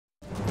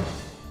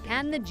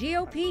Can the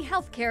GOP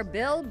health care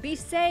bill be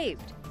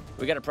saved?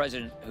 We got a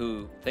president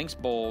who thinks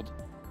bold,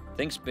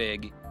 thinks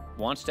big,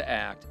 wants to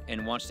act,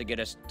 and wants to get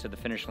us to the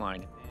finish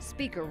line.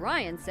 Speaker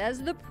Ryan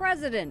says the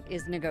president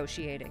is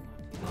negotiating.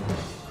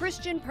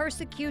 Christian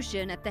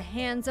persecution at the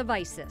hands of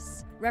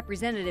ISIS.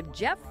 Representative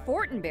Jeff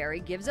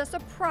Fortenberry gives us a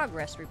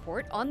progress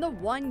report on the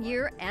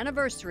one-year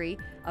anniversary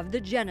of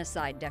the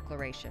Genocide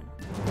Declaration.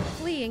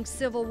 Fleeing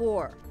civil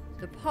war.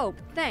 The Pope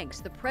thanks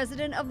the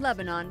president of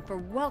Lebanon for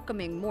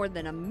welcoming more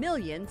than 1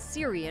 million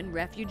Syrian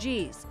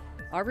refugees.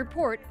 Our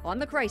report on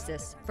the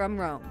crisis from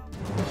Rome.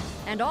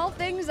 And all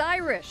things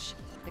Irish.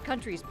 The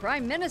country's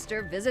prime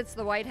minister visits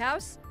the White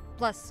House,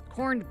 plus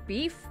corned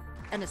beef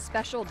and a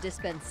special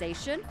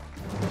dispensation.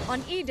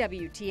 On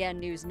EWTN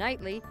News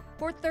Nightly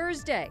for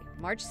Thursday,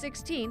 March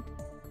 16th,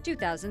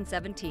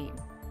 2017.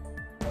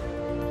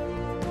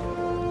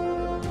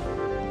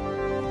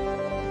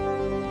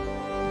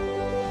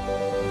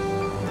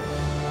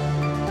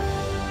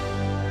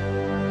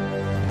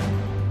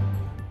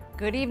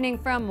 Good evening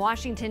from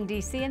Washington,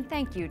 D.C., and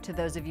thank you to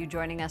those of you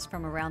joining us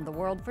from around the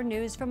world for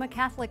news from a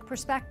Catholic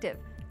perspective.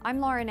 I'm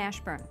Lauren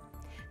Ashburn.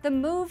 The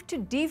move to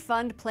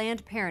defund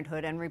Planned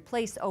Parenthood and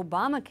replace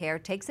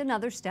Obamacare takes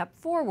another step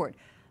forward,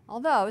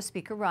 although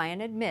Speaker Ryan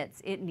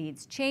admits it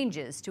needs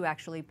changes to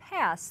actually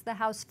pass the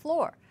House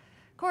floor.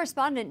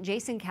 Correspondent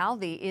Jason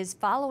Calvi is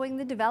following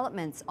the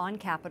developments on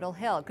Capitol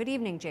Hill. Good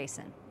evening,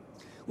 Jason.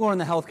 Lauren,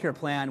 the health care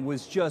plan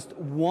was just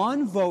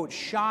one vote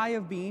shy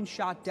of being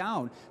shot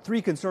down.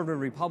 3 conservative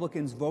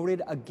Republicans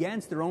voted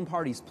against their own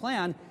party's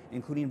plan,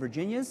 including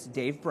Virginia's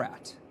Dave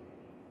Bratt.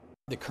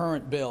 The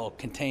current bill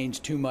contains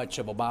too much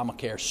of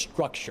Obamacare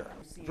structure.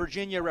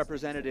 Virginia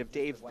Representative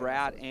Dave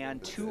Bratt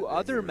and 2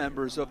 other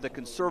members of the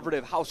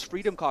conservative House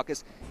Freedom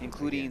Caucus,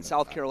 including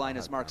South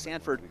Carolina's Mark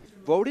Sanford,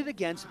 voted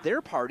against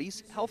their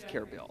party's health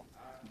care bill.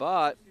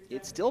 But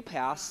it still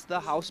passed the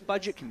House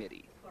Budget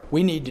Committee.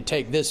 We need to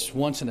take this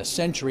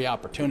once-in-a-century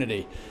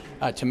opportunity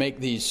to make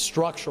these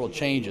structural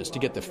changes to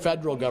get the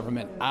federal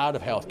government out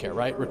of health care,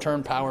 right?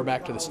 Return power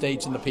back to the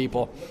states and the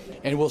people,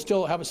 and we'll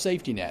still have a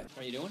safety net.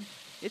 How are you doing?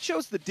 It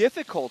shows the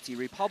difficulty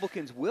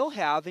Republicans will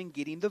have in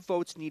getting the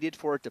votes needed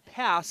for it to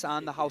pass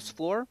on the House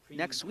floor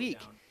next week.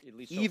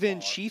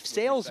 Even chief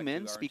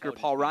salesman, Speaker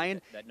Paul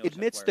Ryan,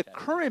 admits the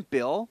current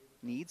bill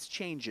needs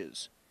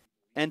changes.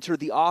 Enter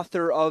the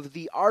author of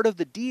The Art of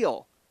the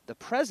Deal, the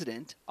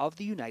President of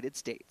the United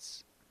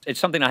States. It's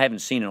something I haven't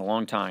seen in a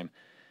long time.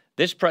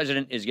 This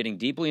president is getting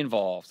deeply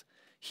involved.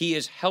 He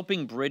is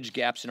helping bridge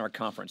gaps in our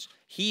conference.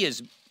 He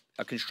is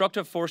a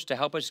constructive force to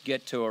help us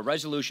get to a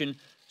resolution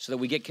so that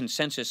we get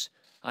consensus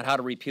on how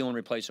to repeal and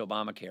replace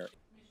Obamacare.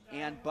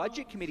 And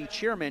Budget Committee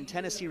Chairman,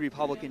 Tennessee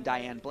Republican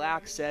Diane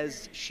Black,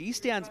 says she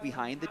stands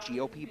behind the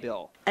GOP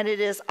bill. And it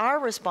is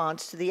our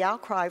response to the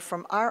outcry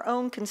from our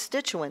own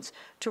constituents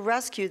to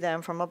rescue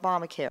them from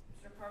Obamacare.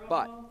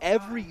 But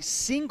every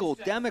single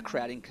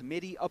Democrat in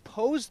committee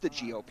opposed the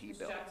GOP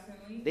bill.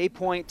 They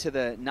point to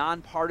the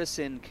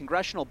nonpartisan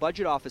Congressional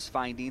Budget Office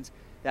findings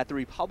that the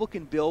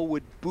Republican bill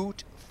would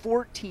boot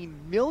 14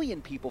 million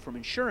people from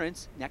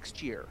insurance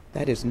next year.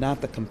 That is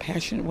not the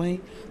compassionate way.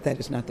 That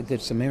is not the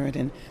Good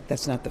Samaritan.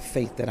 That's not the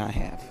faith that I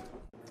have.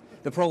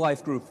 The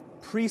pro-life group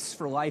Priests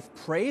for Life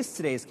praised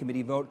today's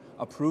committee vote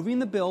approving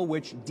the bill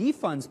which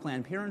defunds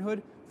Planned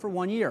Parenthood for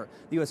 1 year.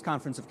 The U.S.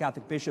 Conference of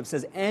Catholic Bishops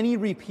says any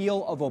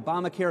repeal of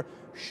Obamacare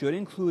should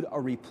include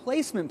a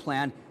replacement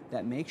plan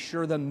that makes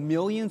sure the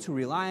millions who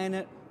rely on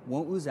it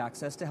won't lose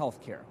access to health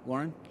care.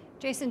 Lauren?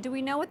 Jason, do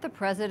we know what the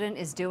president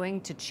is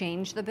doing to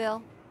change the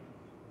bill?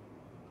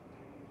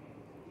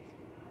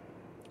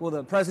 Well,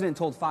 the president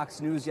told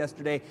Fox News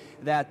yesterday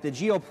that the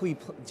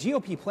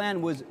GOP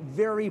plan was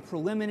very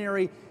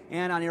preliminary,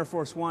 and on Air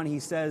Force One, he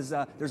says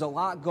there's a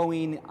lot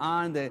going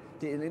on.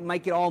 It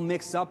might get all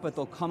mixed up, but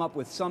they'll come up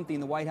with something.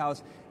 The White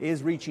House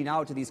is reaching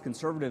out to these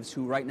conservatives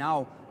who right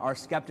now are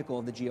skeptical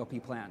of the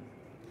GOP plan.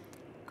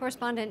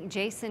 Correspondent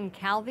Jason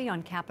Calvi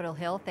on Capitol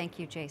Hill. Thank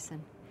you,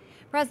 Jason.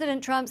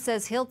 President Trump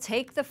says he'll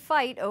take the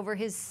fight over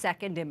his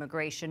second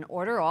immigration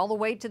order all the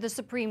way to the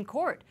Supreme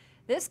Court.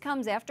 This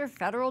comes after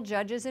federal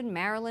judges in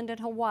Maryland and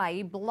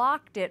Hawaii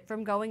blocked it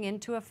from going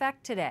into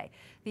effect today.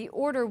 The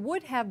order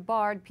would have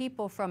barred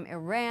people from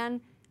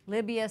Iran,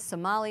 Libya,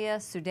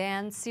 Somalia,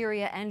 Sudan,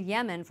 Syria, and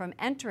Yemen from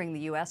entering the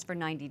U.S. for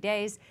 90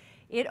 days.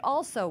 It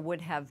also would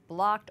have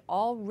blocked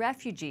all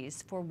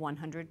refugees for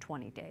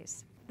 120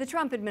 days. The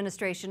Trump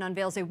administration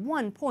unveils a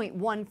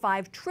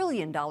 $1.15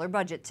 trillion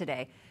budget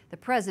today. The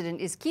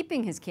president is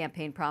keeping his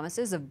campaign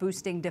promises of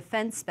boosting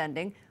defense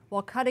spending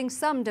while cutting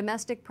some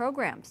domestic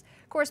programs.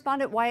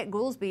 Correspondent Wyatt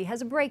Goolsbee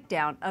has a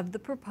breakdown of the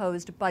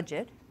proposed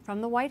budget from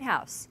the White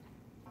House.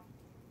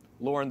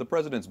 Lauren, the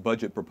president's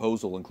budget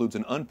proposal includes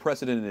an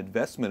unprecedented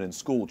investment in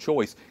school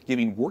choice,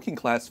 giving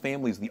working-class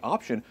families the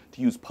option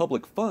to use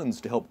public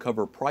funds to help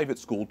cover private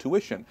school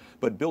tuition.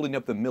 But building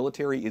up the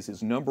military is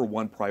his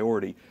 #1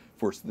 priority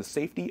for the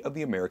safety of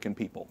the American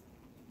people.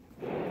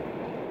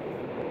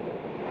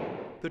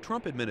 The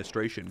Trump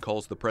administration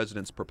calls the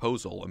president's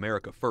proposal,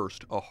 America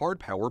First, a hard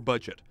power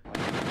budget.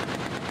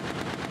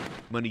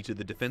 Money to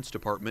the Defense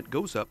Department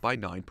goes up by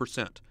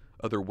 9%.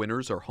 Other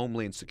winners are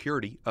Homeland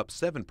Security, up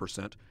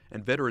 7%,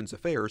 and Veterans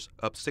Affairs,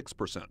 up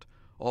 6%.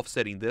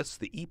 Offsetting this,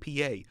 the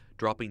EPA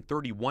dropping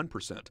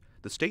 31%,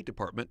 the State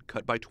Department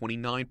cut by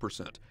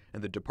 29%,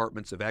 and the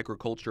Departments of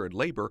Agriculture and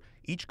Labor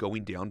each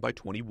going down by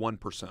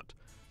 21%.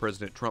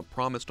 President Trump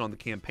promised on the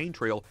campaign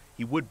trail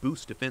he would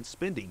boost defense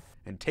spending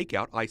and take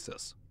out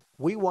ISIS.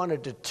 We want to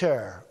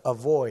deter,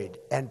 avoid,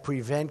 and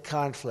prevent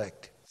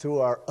conflict through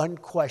our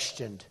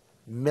unquestioned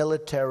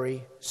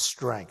military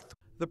strength.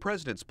 The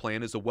president's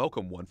plan is a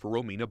welcome one for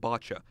Romina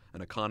Bacha,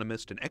 an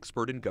economist and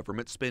expert in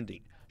government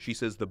spending. She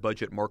says the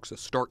budget marks a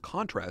stark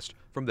contrast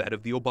from that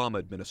of the Obama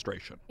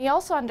administration. He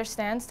also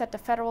understands that the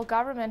federal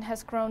government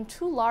has grown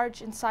too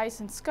large in size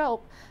and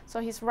scope, so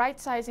he's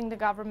right-sizing the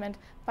government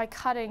by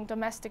cutting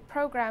domestic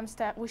programs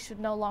that we should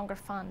no longer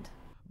fund.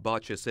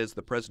 Bacha says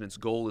the president's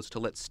goal is to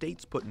let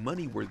states put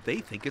money where they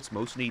think it's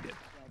most needed.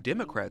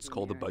 Democrats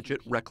call the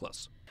budget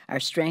reckless. Our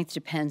strength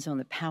depends on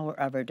the power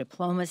of our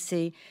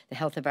diplomacy, the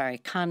health of our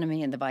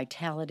economy, and the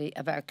vitality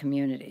of our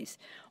communities,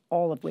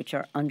 all of which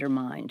are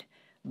undermined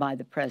by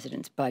the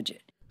president's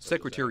budget.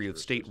 Secretary of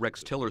State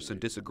Rex Tillerson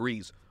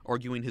disagrees,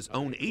 arguing his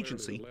own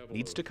agency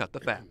needs to cut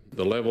the fat.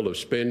 The level of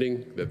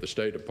spending that the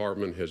State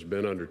Department has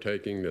been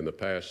undertaking in the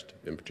past,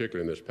 and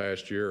particularly in this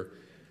past year,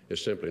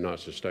 is simply not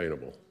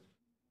sustainable.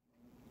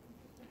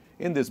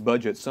 In this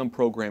budget, some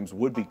programs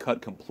would be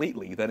cut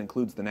completely. That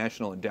includes the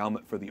National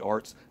Endowment for the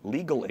Arts,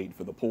 legal aid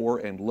for the poor,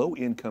 and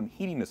low-income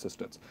heating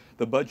assistance.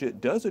 The budget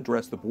does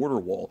address the border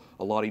wall,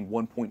 allotting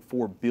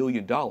 $1.4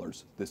 billion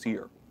this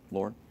year.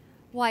 Lauren?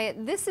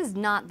 Wyatt, this is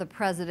not the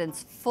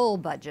president's full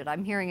budget.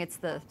 I'm hearing it's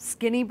the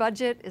skinny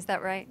budget. Is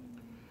that right?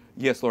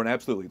 Yes, Lauren,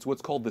 absolutely. It's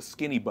what's called the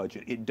skinny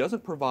budget. It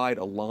doesn't provide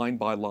a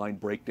line-by-line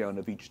breakdown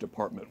of each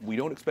department. We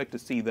don't expect to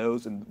see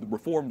those, and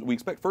we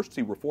expect first to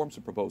see reforms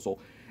to proposal,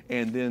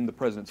 and then the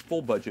president's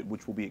full budget,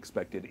 which will be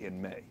expected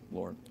in May.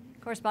 Lauren.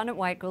 Correspondent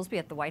Wyatt Goolsby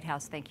at the White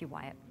House. Thank you,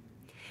 Wyatt.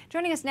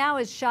 Joining us now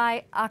is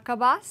Shai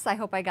Akabas. I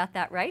hope I got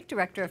that right.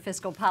 Director of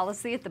Fiscal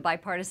Policy at the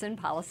Bipartisan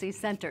Policy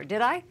Center.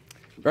 Did I?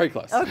 Very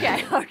close.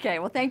 Okay.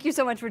 Well, thank you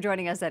so much for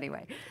joining us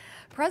anyway.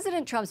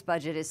 President Trump's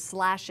budget is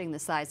slashing the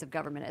size of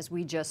government, as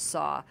we just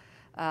saw.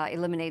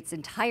 Eliminates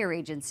entire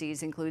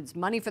agencies, includes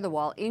money for the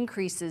wall,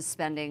 increases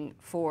spending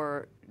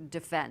for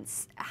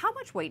defense. How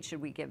much weight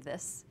should we give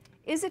this?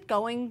 Is it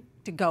going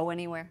to go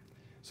anywhere?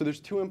 So there's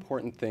two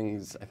important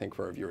things, I think,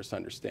 for our viewers to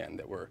understand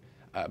that were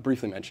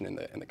briefly mentioned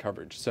in the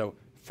coverage. So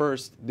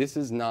first, this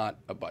is not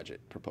a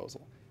budget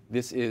proposal.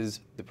 This is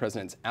the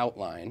president's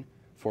outline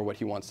for what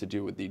he wants to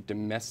do with the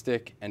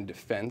domestic and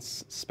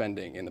defense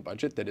spending in the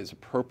budget that is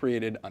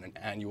appropriated on an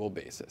annual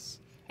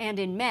basis. And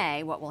in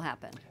May, what will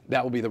happen?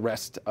 That will be the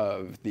rest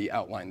of the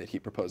outline that he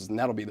proposes, and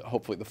that'll be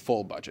hopefully the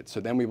full budget.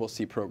 So then we will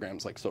see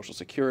programs like Social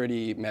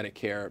Security,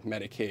 Medicare,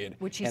 Medicaid.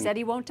 Which he said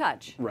he won't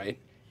touch. Right,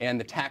 and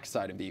the tax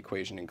side of the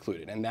equation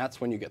included. And that's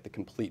when you get the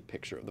complete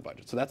picture of the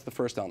budget. So that's the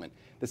first element.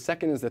 The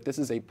second is that this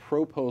is a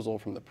proposal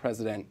from the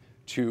president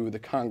to the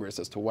Congress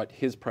as to what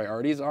his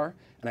priorities are,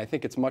 and I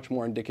think it's much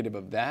more indicative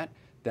of that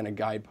than a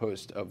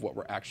guidepost of what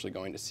we're actually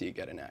going to see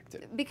get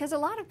enacted. Because a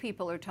lot of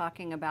people are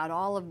talking about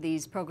all of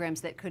these programs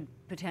that could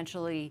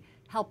potentially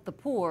help the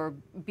poor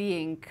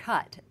being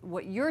cut.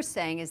 What you're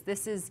saying is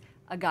this is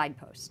a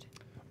guidepost.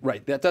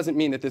 Right. That doesn't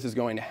mean that this is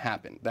going to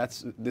happen.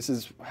 This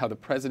is how the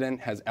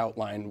president has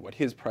outlined what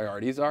his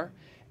priorities are.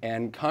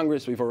 And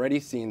Congress, we've already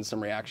seen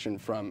some reaction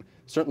from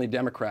certainly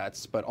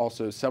Democrats, but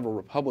also several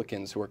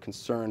Republicans who are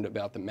concerned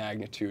about the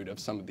magnitude of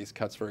some of these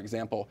cuts. For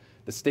example,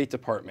 the State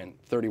Department,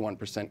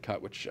 31%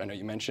 cut, which I know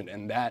you mentioned,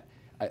 and that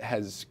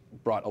has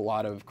brought a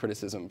lot of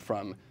criticism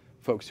from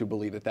folks who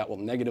believe that that will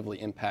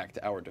negatively impact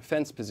our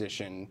defense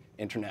position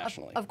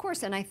internationally. Of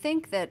course, and I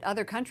think that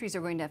other countries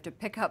are going to have to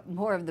pick up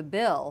more of the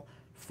bill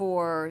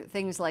for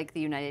things like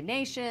the United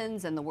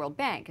Nations and the World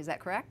Bank. Is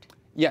that correct?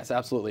 Yes,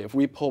 absolutely. If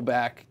we pull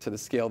back to the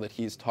scale that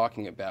he's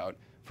talking about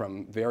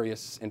from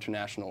various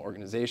international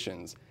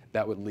organizations,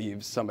 that would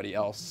leave somebody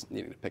else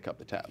needing to pick up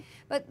the tab.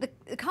 But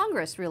the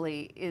Congress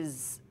really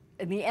is,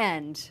 in the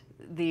end,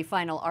 the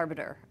final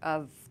arbiter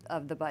of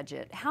the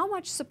budget. How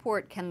much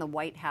support can the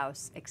White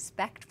House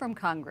expect from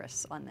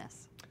Congress on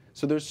this?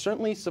 So there's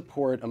certainly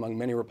support among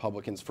many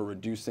Republicans for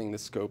reducing the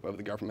scope of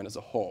the government as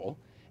a whole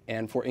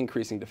and for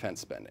increasing defense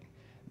spending.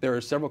 There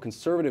are several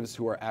conservatives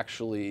who are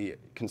actually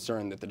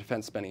concerned that the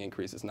defense spending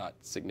increase is not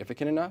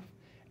significant enough.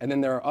 And then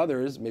there are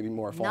others, maybe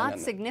more falling Not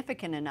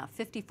significant enough,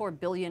 $54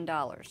 billion.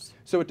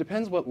 So it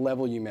depends what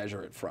level you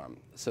measure it from.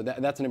 So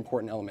that's an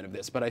important element of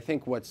this. But I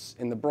think what's,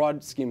 in the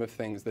broad scheme of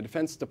things, the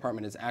Defense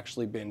Department has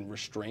actually been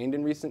restrained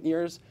in recent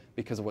years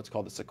because of what's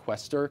called the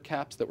sequester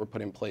caps that were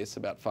put in place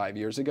about 5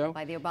 years ago.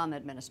 By the Obama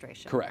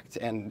administration. Correct,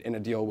 and in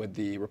a deal with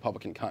the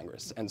Republican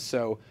Congress. And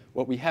so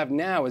what we have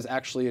now is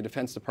actually a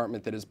Defense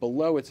Department that is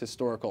below its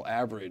historical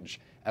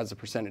average as a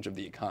percentage of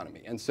the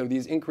economy. And so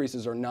these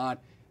increases are not,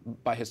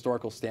 by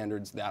historical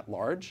standards, that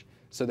large.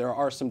 So there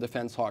are some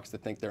defense hawks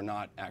that think they're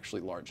not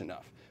actually large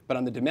enough. But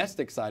on the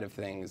domestic side of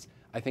things,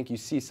 I think you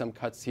see some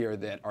cuts here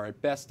that are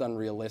at best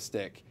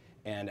unrealistic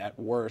and at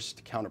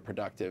worst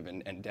counterproductive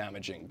and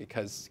damaging,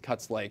 because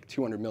cuts like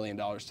 $200 million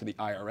to the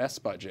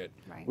IRS budget,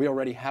 we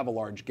already have a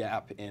large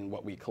gap in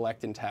what we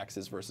collect in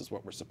taxes versus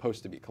what we're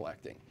supposed to be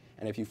collecting.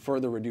 And if you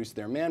further reduce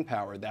their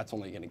manpower, that's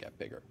only going to get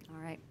bigger.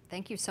 All right.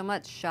 Thank you so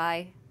much,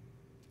 Shai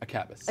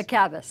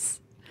Acabas,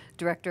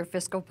 Director of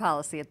Fiscal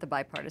Policy at the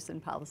Bipartisan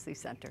Policy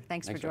Center.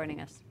 Thanks for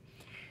joining us.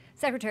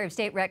 Secretary of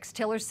State Rex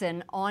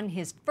Tillerson, on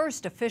his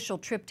first official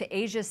trip to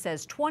Asia,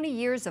 says 20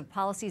 years of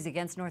policies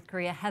against North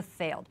Korea have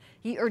failed.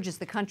 He urges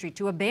the country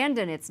to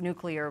abandon its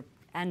nuclear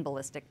and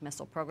ballistic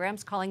missile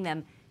programs, calling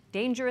them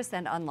dangerous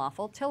and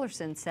unlawful.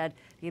 Tillerson said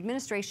the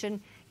administration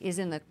is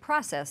in the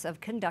process of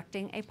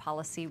conducting a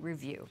policy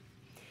review.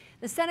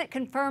 The Senate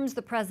confirms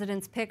the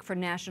president's pick for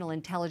National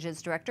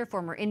Intelligence Director.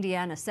 Former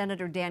Indiana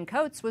Senator Dan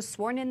Coats was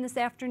sworn in this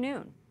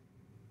afternoon.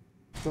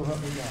 So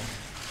help me God.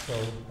 So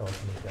help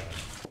me God.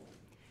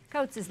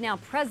 Coats is now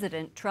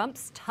President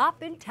Trump's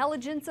top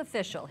intelligence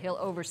official. He'll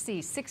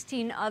oversee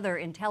 16 other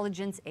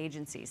intelligence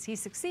agencies. He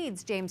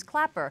succeeds James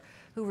Clapper,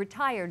 who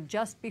retired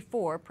just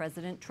before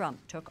President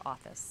Trump took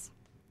office.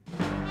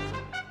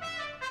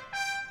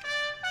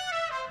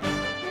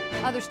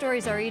 Other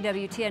stories our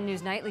EWTN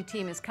News Nightly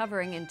team is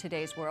covering in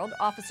today's world.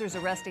 Officers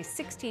arrest a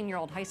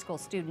 16-year-old high school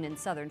student in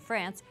southern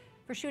France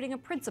for shooting a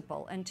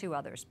principal and 2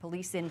 others.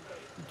 Police in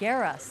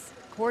Garras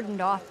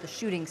cordoned off the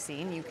shooting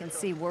scene. You can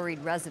see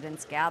worried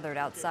residents gathered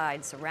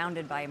outside,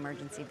 surrounded by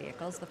emergency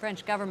vehicles. The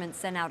French government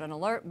sent out an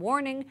alert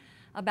warning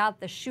about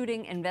the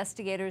shooting.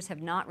 Investigators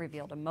have not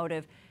revealed a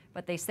motive,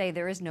 but they say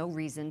there is no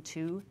reason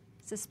to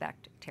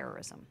suspect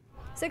terrorism.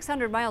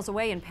 600 miles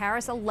away in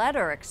Paris, a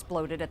letter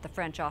exploded at the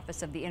French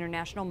office of the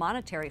International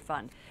Monetary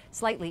Fund,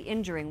 slightly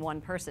injuring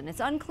 1 person. It's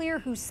unclear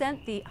who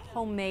sent the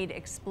homemade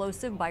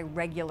explosive by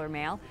regular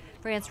mail.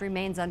 France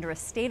remains under a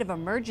state of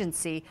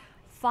emergency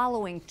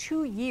following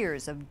 2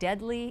 years of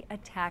deadly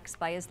attacks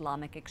by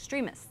Islamic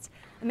extremists.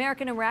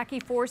 American Iraqi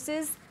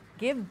forces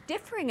give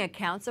differing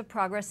accounts of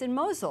progress in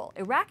Mosul.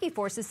 Iraqi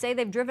forces say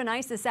they've driven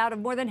ISIS out of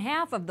more than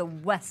half of the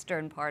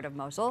western part of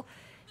Mosul,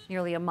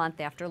 nearly a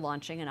month after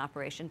launching an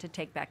operation to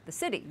take back the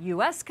city.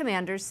 U.S.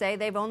 commanders say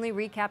they've only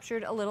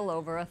recaptured a little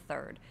over a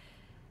third.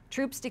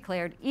 Troops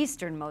declared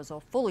eastern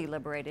Mosul fully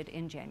liberated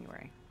in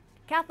January.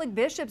 Catholic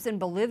bishops in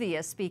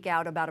Bolivia speak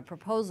out about a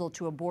proposal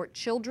to abort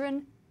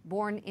children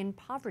born in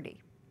poverty.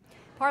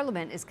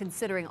 Parliament is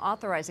considering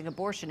authorizing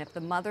abortion if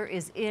the mother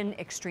is in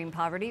extreme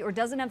poverty or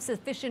doesn't have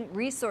sufficient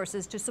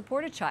resources to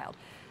support a child.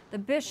 The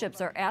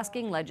bishops are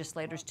asking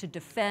legislators to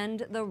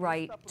defend the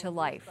right to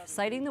life,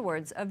 citing the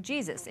words of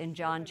Jesus in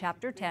John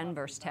chapter 10,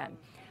 verse 10.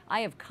 I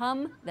have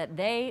come that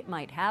they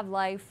might have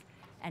life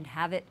and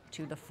have it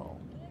to the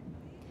full.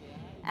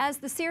 As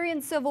the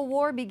Syrian civil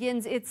war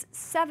begins its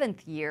 7th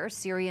year,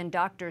 Syrian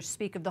doctors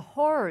speak of the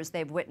horrors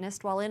they've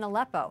witnessed while in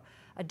Aleppo.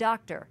 A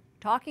doctor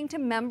talking to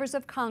members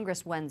of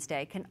Congress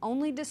Wednesday can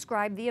only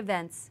describe the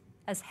events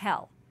as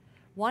hell.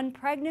 One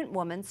pregnant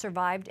woman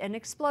survived an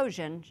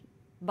explosion,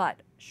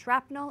 but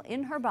shrapnel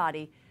in her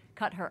body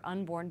cut her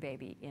unborn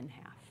baby in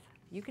half.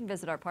 You can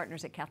visit our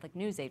partners at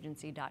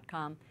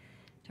CatholicNewsAgency.com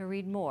to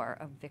read more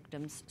of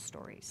victims'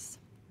 stories.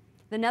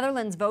 The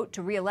Netherlands vote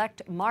to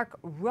re-elect Mark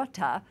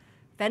Rutte,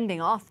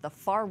 fending off the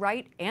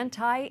far-right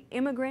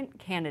anti-immigrant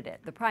candidate.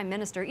 The Prime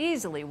Minister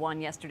easily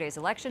won yesterday's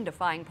election,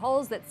 defying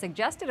polls that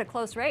suggested a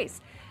close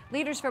race.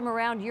 Leaders from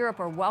around Europe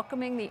are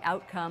welcoming the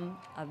outcome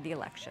of the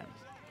election.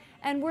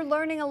 And we're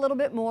learning a little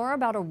bit more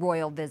about a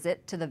royal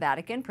visit to the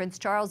Vatican. Prince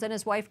Charles and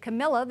his wife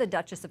Camilla, the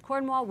Duchess of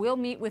Cornwall, will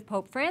meet with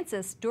Pope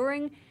Francis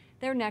during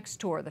their next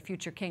tour. The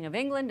future King of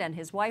England and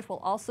his wife will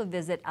also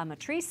visit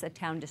Amatrice, a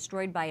town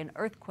destroyed by an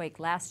earthquake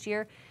last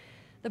year.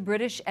 The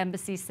British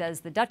embassy says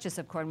the Duchess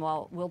of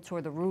Cornwall will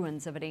tour the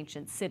ruins of an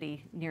ancient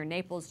city near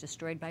Naples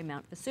destroyed by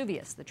Mount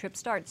Vesuvius. The trip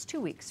starts 2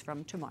 weeks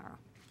from tomorrow.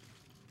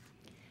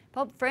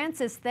 Pope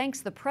Francis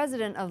thanks the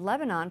president of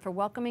Lebanon for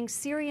welcoming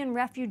Syrian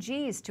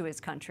refugees to his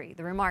country.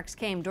 The remarks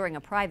came during a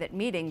private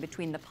meeting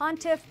between the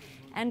pontiff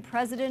and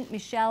President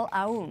Michel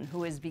Aoun,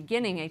 who is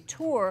beginning a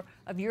tour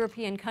of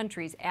European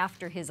countries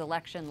after his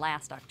election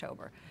last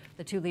October.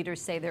 The 2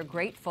 leaders say they're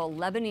grateful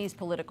Lebanese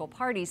political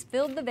parties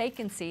filled the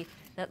vacancy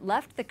that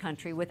left the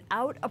country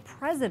without a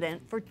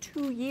president for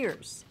 2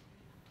 years.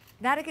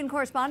 Vatican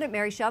correspondent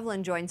Mary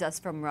Shovelin joins us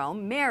from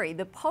Rome. Mary,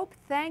 the Pope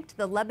thanked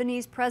the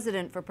Lebanese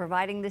president for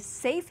providing this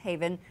safe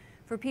haven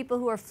for people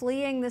who are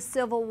fleeing the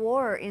civil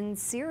war in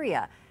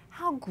Syria.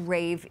 How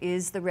grave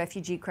is the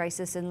refugee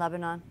crisis in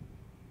Lebanon?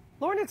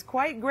 Lauren, it's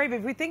quite grave.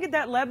 If we think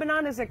that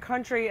Lebanon is a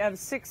country of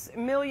 6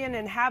 million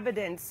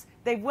inhabitants,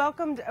 they've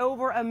welcomed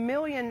over 1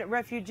 million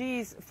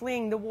refugees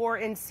fleeing the war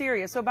in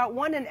Syria. So about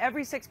 1 in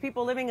every 6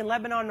 people living in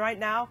Lebanon right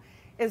now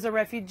is a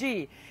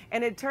refugee.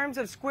 And in terms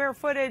of square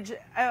footage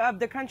of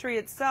the country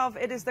itself,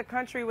 it is the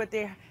country with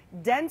the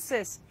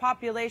densest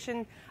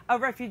population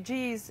of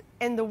refugees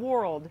in the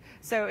world.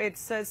 So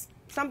it's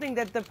something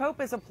that the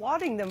Pope is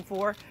applauding them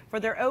for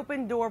their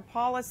open door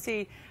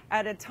policy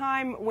at a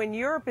time when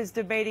Europe is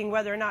debating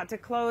whether or not to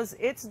close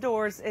its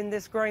doors in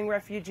this growing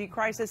refugee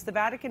crisis. The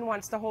Vatican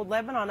wants to hold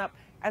Lebanon up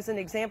as an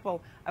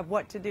example of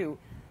what to do.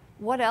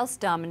 What else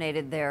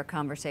dominated their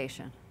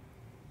conversation?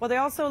 Well, they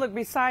also looked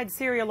besides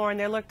Syria, Lauren,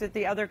 they looked at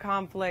the other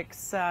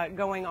conflicts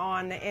going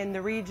on in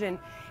the region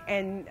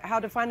and how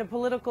to find a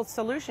political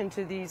solution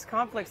to these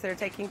conflicts that are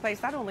taking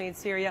place not only in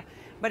Syria,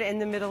 but in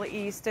the Middle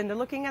East. And they're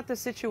looking at the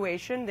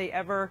situation, the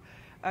ever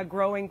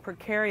growing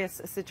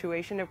precarious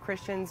situation of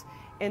Christians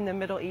in the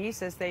Middle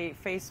East as they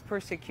face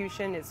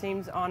persecution, it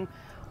seems, on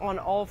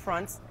all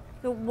fronts.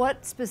 But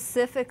what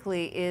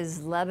specifically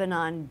is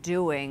Lebanon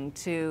doing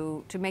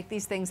to make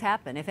these things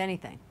happen, if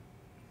anything?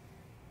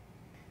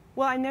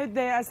 Well, I know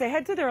that as they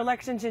head to their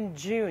elections in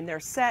June, they're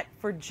set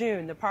for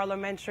June, the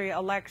parliamentary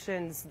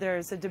elections.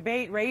 There's a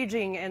debate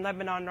raging in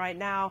Lebanon right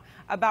now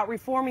about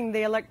reforming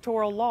the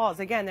electoral laws.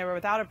 Again, they were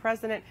without a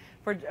president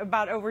for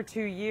about over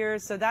 2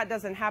 years, so that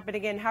doesn't happen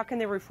again. How can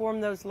they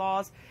reform those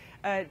laws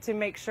to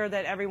make sure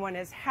that everyone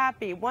is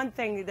happy? One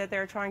thing that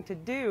they're trying to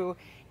do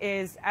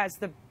is, as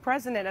the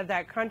president of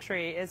that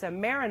country is a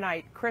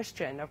Maronite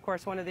Christian, of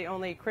course, one of the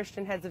only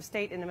Christian heads of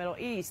state in the Middle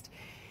East,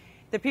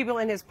 the people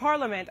in his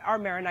parliament are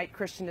Maronite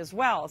Christian as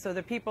well. So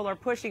the people are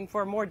pushing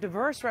for a more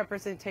diverse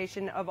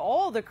representation of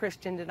all the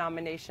Christian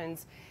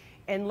denominations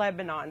in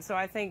Lebanon. So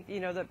I think, you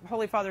know, the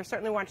Holy Father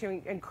certainly wants to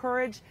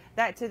encourage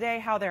that today,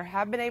 how they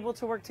have been able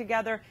to work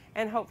together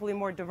and hopefully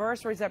more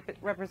diverse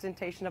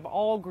representation of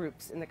all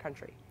groups in the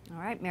country.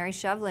 All right, Mary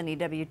Shovlin,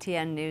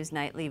 EWTN News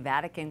Nightly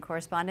Vatican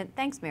correspondent.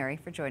 Thanks, Mary,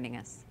 for joining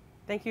us.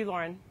 Thank you,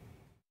 Lauren.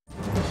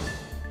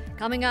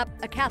 Coming up,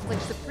 a Catholic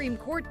Supreme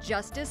Court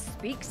justice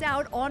speaks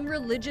out on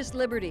religious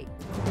liberty.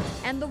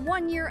 And the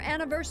one-year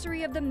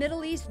anniversary of the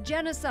Middle East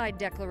Genocide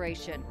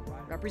Declaration.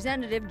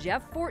 Representative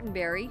Jeff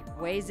Fortenberry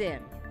weighs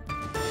in.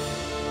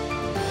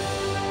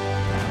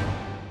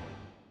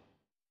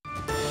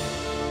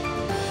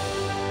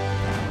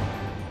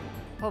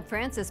 Pope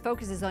Francis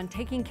focuses on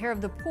taking care of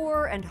the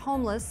poor and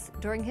homeless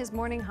during his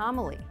morning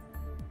homily.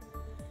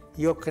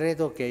 Io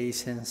credo che I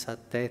senza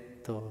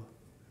tetto,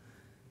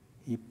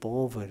 I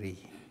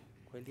poveri.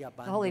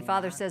 The Holy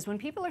Father says when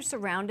people are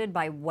surrounded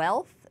by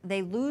wealth,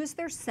 they lose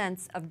their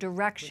sense of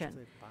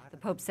direction. The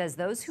Pope says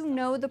those who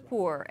know the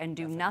poor and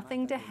do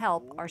nothing to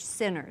help are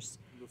sinners.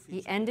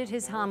 He ended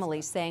his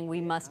homily saying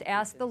we must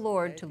ask the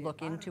Lord to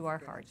look into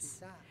our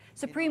hearts.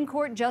 Supreme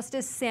Court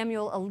Justice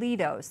Samuel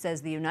Alito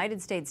says the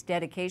United States'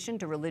 dedication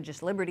to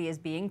religious liberty is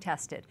being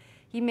tested.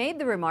 He made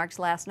the remarks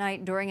last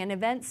night during an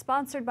event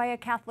sponsored by a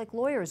Catholic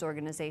lawyers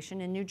organization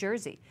in New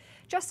Jersey.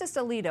 Justice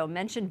Alito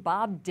mentioned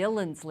Bob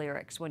Dylan's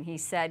lyrics when he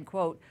said,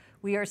 quote,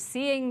 "We are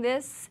seeing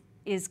this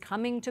is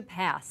coming to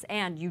pass,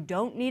 and you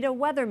don't need a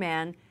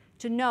weatherman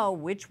to know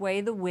which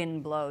way the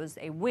wind blows.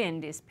 A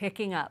wind is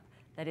picking up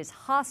that is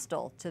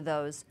hostile to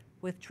those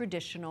with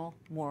traditional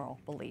moral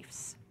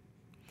beliefs."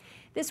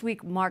 This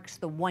week marks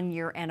the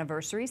one-year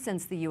anniversary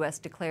since the U.S.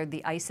 declared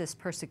the ISIS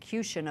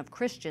persecution of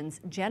Christians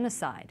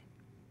genocide.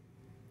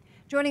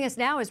 Joining us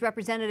now is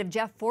Representative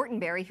Jeff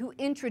Fortenberry, who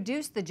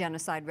introduced the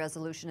genocide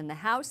resolution in the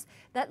House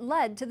that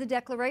led to the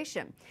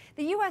declaration.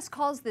 The U.S.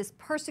 calls this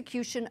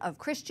persecution of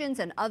Christians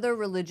and other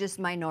religious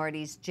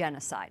minorities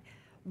genocide.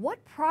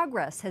 What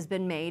progress has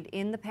been made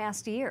in the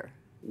past year?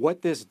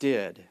 What this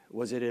did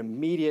was it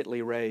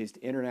immediately raised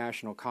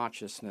international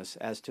consciousness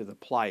as to the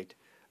plight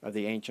of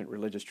the ancient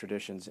religious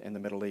traditions in the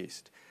Middle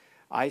East.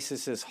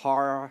 ISIS's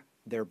horror,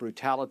 their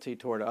brutality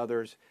toward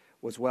others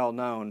was well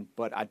known,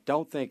 but I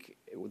don't think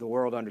the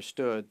world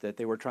understood that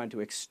they were trying to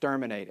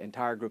exterminate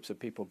entire groups of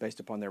people based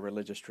upon their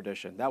religious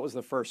tradition. That was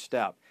the first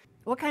step.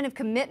 What kind of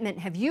commitment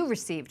have you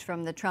received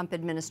from the Trump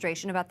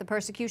administration about the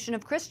persecution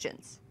of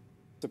Christians?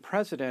 The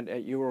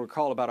president, you will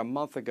recall about a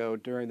month ago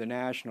during the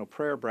National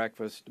Prayer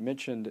Breakfast,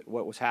 mentioned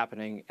what was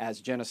happening as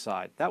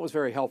genocide. That was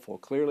very helpful.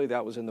 Clearly,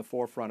 that was in the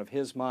forefront of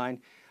his mind.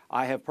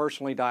 I have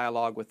personally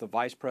dialogued with the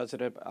Vice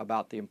President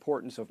about the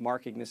importance of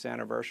marking this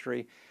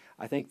anniversary.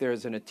 I think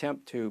there's an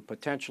attempt to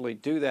potentially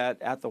do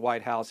that at the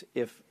White House.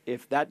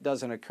 If that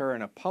doesn't occur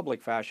in a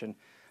public fashion,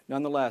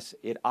 nonetheless,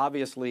 it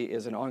obviously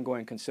is an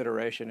ongoing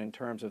consideration in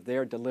terms of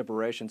their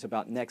deliberations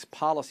about next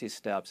policy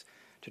steps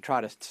to try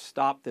to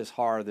stop this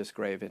horror, this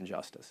grave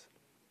injustice.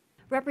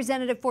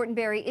 Representative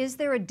Fortenberry, is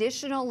there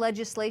additional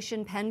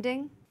legislation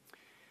pending?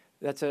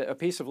 That's a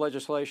piece of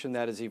legislation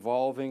that is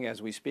evolving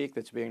as we speak,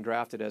 that's being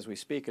drafted as we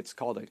speak. It's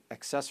called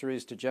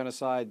Accessories to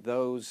Genocide.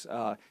 Those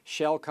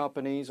shell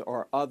companies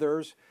or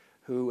others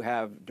who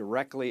have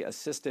directly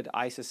assisted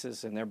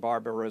ISIS in their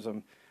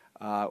barbarism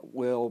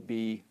will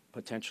be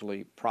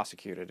potentially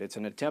prosecuted. It's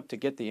an attempt to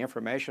get the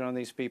information on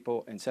these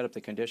people and set up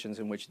the conditions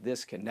in which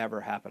this can never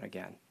happen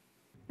again.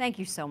 Thank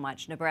you so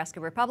much, Nebraska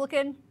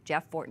Republican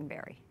Jeff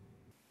Fortenberry.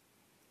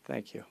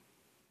 Thank you.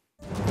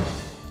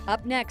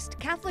 Up next,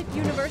 Catholic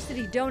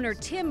University donor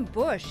Tim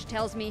Bush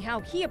tells me how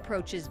he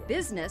approaches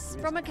business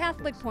from a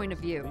Catholic point of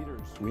view.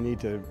 We need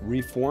to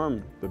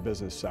reform the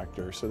business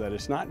sector so that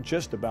it's not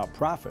just about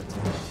profit.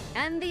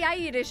 And the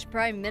Irish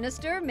Prime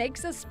Minister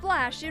makes a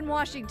splash in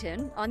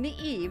Washington on the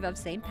eve of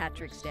St.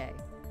 Patrick's Day.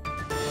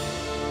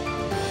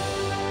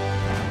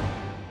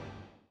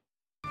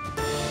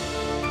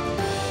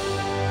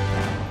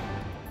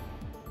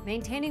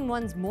 Maintaining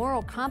one's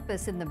moral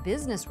compass in the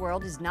business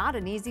world is not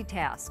an easy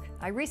task.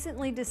 I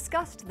recently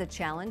discussed the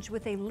challenge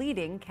with a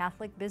leading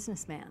Catholic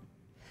businessman.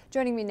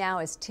 Joining me now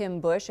is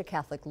Tim Bush, a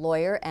Catholic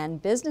lawyer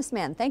and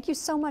businessman. Thank you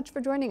so much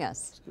for joining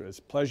us. It's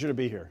a pleasure to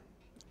be here.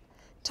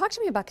 Talk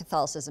to me about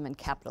Catholicism and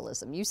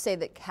capitalism. You say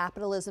that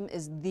capitalism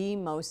is the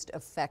most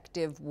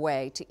effective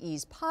way to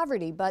ease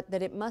poverty, but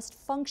that it must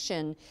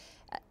function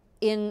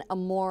in a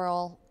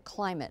moral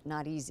climate.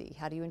 Not easy.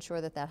 How do you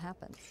ensure that that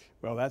happens?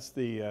 Well, that's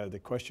the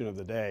question of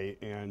the day,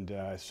 and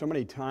so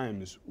many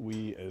times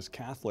we as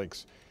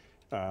Catholics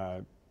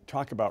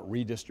talk about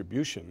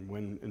redistribution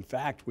when in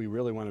fact we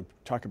really want to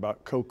talk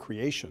about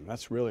co-creation.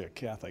 That's really a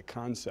Catholic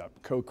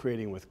concept,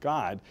 co-creating with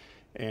God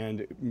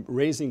and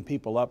raising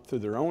people up through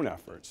their own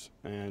efforts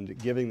and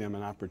giving them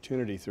an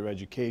opportunity through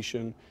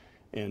education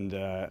and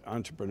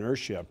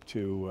entrepreneurship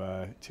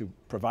to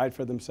provide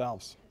for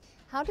themselves.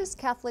 How does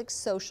Catholic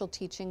social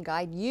teaching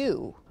guide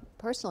you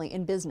personally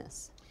in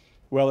business?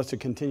 Well, it's a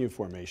continued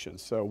formation,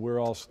 so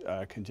we're all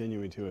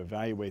continuing to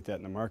evaluate that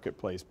in the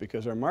marketplace,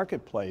 because our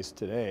marketplace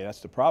today, that's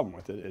the problem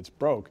with it, it's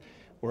broke.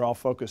 We're all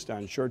focused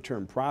on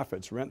short-term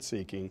profits,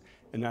 rent-seeking,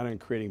 and not on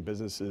creating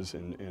businesses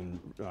and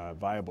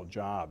viable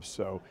jobs.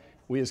 So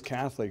we as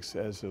Catholics,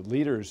 as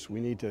leaders, we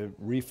need to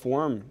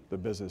reform the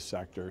business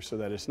sector so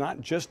that it's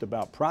not just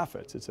about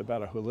profits, it's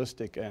about a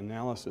holistic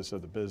analysis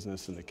of the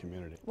business and the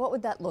community. What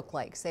would that look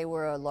like? Say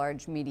we're a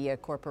large media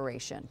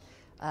corporation.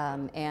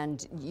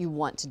 And you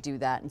want to do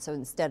that, and so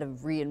instead of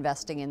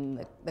reinvesting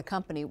in the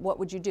company, what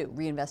would you do?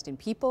 Reinvest in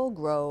people,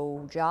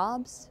 grow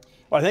jobs?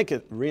 Well, I think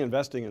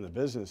reinvesting in the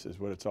business is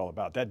what it's all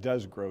about. That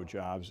does grow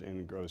jobs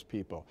and grows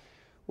people.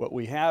 What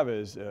we have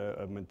is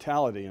a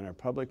mentality in our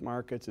public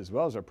markets as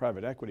well as our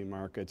private equity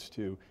markets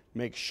to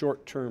make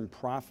short-term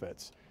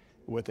profits,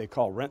 what they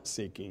call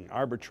rent-seeking,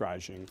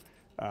 arbitraging,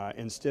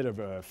 instead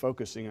of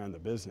focusing on the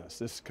business.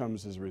 This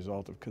comes as a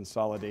result of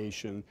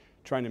consolidation,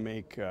 trying to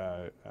make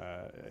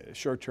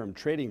short-term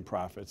trading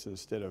profits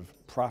instead of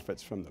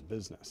profits from the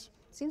business.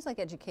 Seems like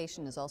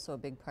education is also a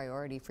big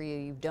priority for you.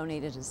 You've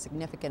donated a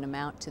significant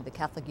amount to the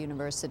Catholic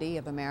University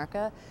of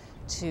America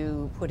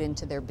to put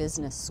into their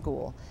business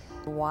school.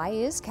 Why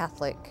is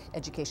Catholic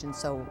education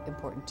so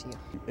important to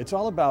you? It's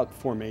all about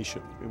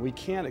formation. We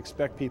can't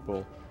expect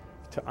people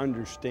to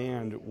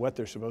understand what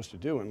they're supposed to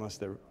do unless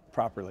they're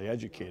properly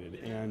educated.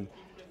 And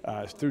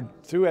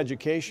through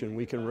education,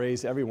 we can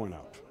raise everyone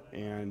up,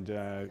 and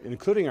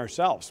including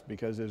ourselves,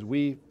 because as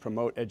we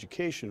promote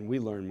education, we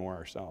learn more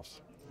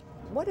ourselves.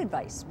 What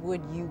advice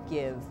would you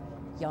give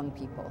young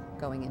people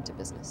going into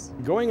business?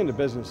 Going into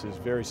business is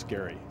very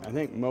scary. I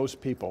think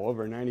most people,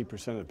 over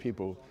 90% of the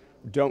people,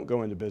 don't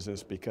go into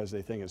business because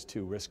they think it's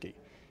too risky.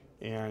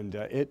 And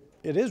it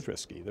is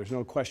risky, there's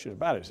no question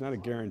about it. It's not a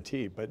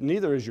guarantee, but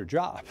neither is your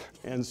job.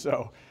 And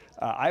so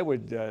I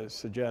would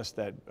suggest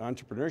that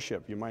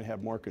entrepreneurship, you might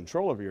have more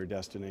control over your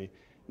destiny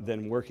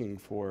than working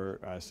for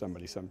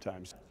somebody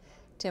sometimes.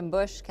 Tim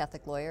Bush,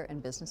 Catholic lawyer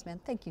and businessman,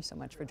 thank you so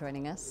much for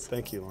joining us.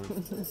 Thank you,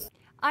 Lauren.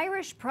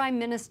 Irish Prime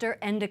Minister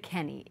Enda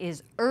Kenny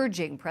is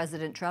urging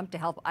President Trump to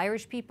help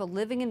Irish people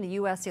living in the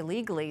U.S.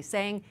 illegally,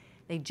 saying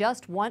they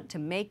just want to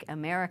make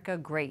America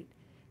great.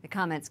 The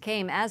comments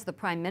came as the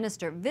Prime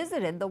Minister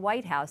visited the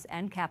White House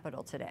and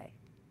Capitol today.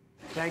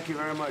 Thank you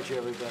very much,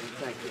 everybody.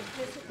 Thank you.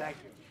 Thank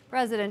you.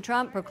 President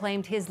Trump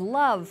proclaimed his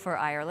love for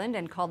Ireland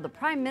and called the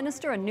Prime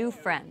Minister a new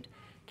friend.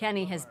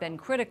 Kenny has been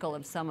critical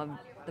of some of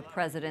the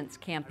president's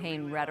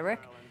campaign rhetoric,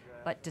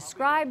 but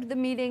described the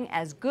meeting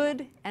as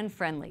good and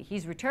friendly.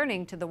 He's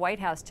returning to the White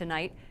House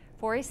tonight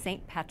for a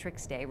St.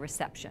 Patrick's Day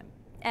reception.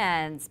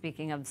 And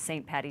speaking of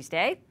St. Patty's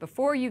Day,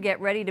 before you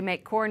get ready to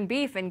make corned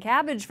beef and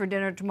cabbage for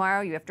dinner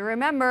tomorrow, you have to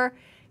remember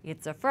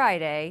it's a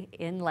Friday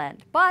in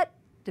Lent. But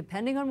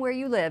depending on where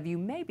you live, you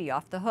may be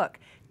off the hook.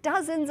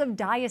 Dozens of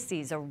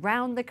dioceses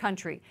around the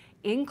country,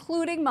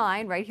 including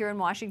mine right here in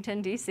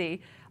Washington,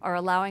 D.C., are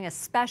allowing a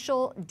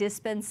special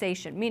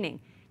dispensation, meaning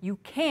you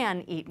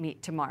can eat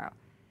meat tomorrow.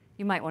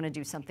 You might want to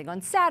do something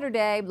on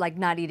Saturday, like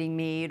not eating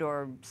meat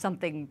or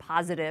something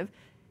positive.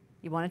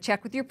 You want to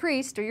check with your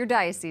priest or your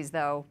diocese,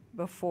 though,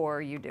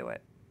 before you do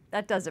it.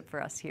 That does it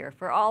for us here.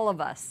 For all of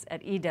us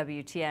at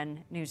EWTN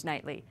News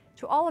Nightly,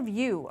 to all of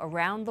you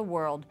around the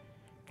world,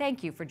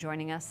 thank you for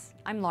joining us.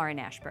 I'm Lauren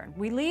Ashburn.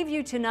 We leave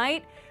you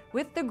tonight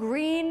with the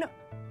green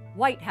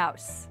White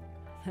House.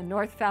 The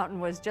North Fountain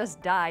was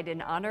just dyed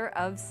in honor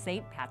of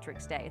St.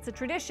 Patrick's Day. It's a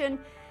tradition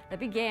that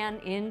began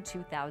in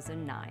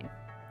 2009.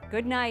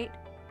 Good night,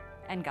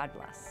 and God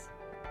bless.